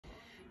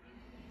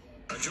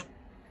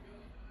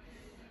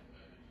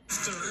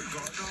Third,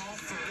 Gardner off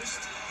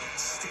first.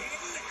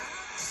 Stanton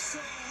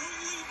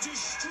absolutely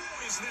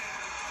destroys that.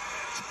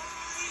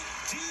 High,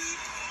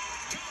 deep,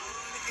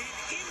 gone, and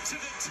into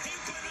the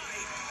 10th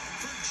night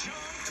for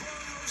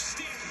GIANCARLO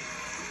Stanton.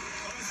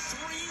 A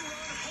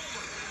 3-run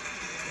homer,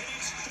 and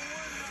it's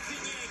 4-0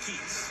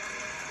 Yankees.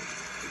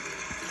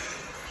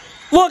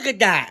 Look at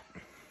that.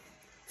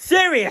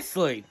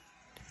 Seriously.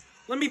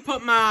 Let me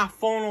put my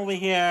phone over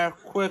here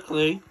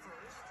quickly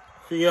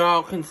so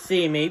y'all can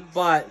see me,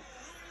 but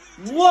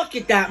look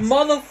at that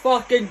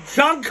motherfucking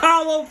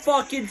GIANCARLO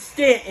fucking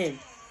Stanton.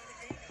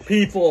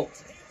 People.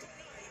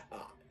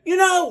 You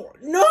know,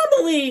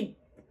 normally,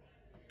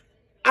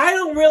 I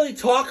don't really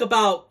talk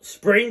about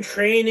spring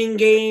training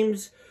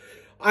games.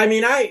 I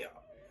mean, I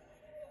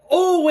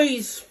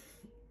always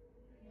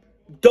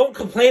don't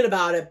complain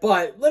about it,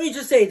 but let me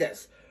just say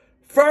this.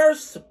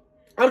 First,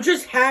 I'm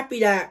just happy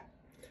that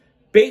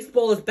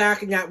baseball is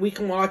back and that we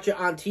can watch it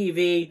on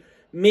TV.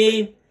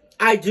 Me,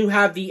 I do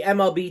have the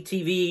MLB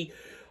TV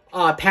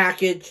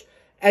package.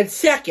 And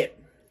second,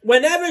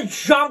 whenever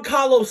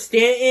GIANCARLO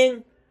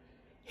Stanton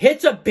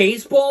hits a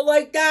baseball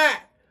like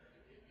that,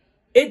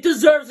 it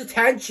deserves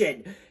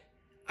attention.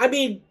 I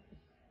mean,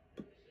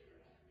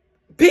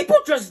 people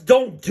just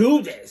don't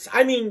do this.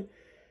 I mean,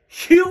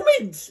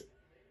 humans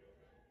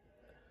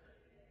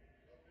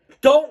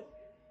don't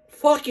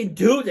fucking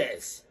do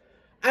this.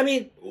 I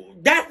mean,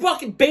 that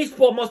fucking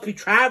baseball must be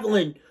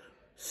traveling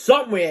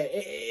somewhere.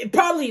 It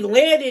probably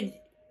landed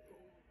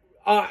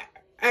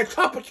at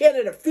top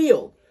Canada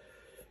Field.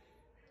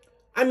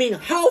 I mean,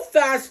 how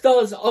fast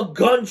does a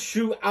gun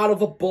shoot out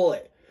of a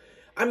bullet?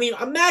 I mean,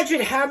 imagine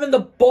having the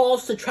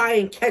balls to try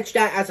and catch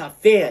that as a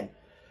fan.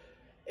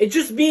 It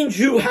just means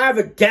you have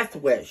a death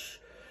wish.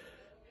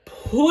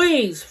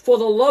 Please, for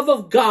the love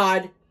of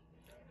God,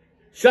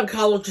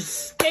 GIANCARLO,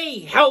 just stay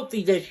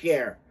healthy this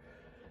year.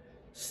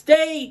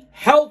 Stay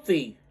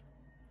healthy.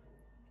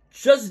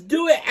 Just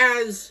do it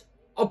as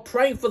a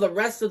prank for the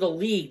rest of the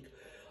league.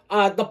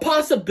 The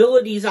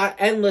possibilities are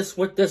endless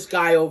with this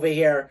guy over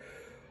here.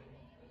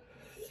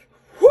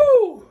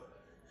 Whoo!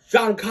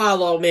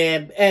 GIANCARLO,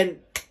 man. And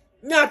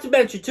not to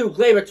mention, too,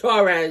 Gleyber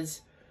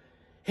Torres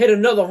hit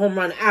another home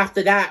run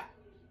after that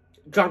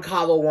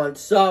GIANCARLO one.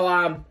 So,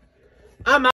 I'm out.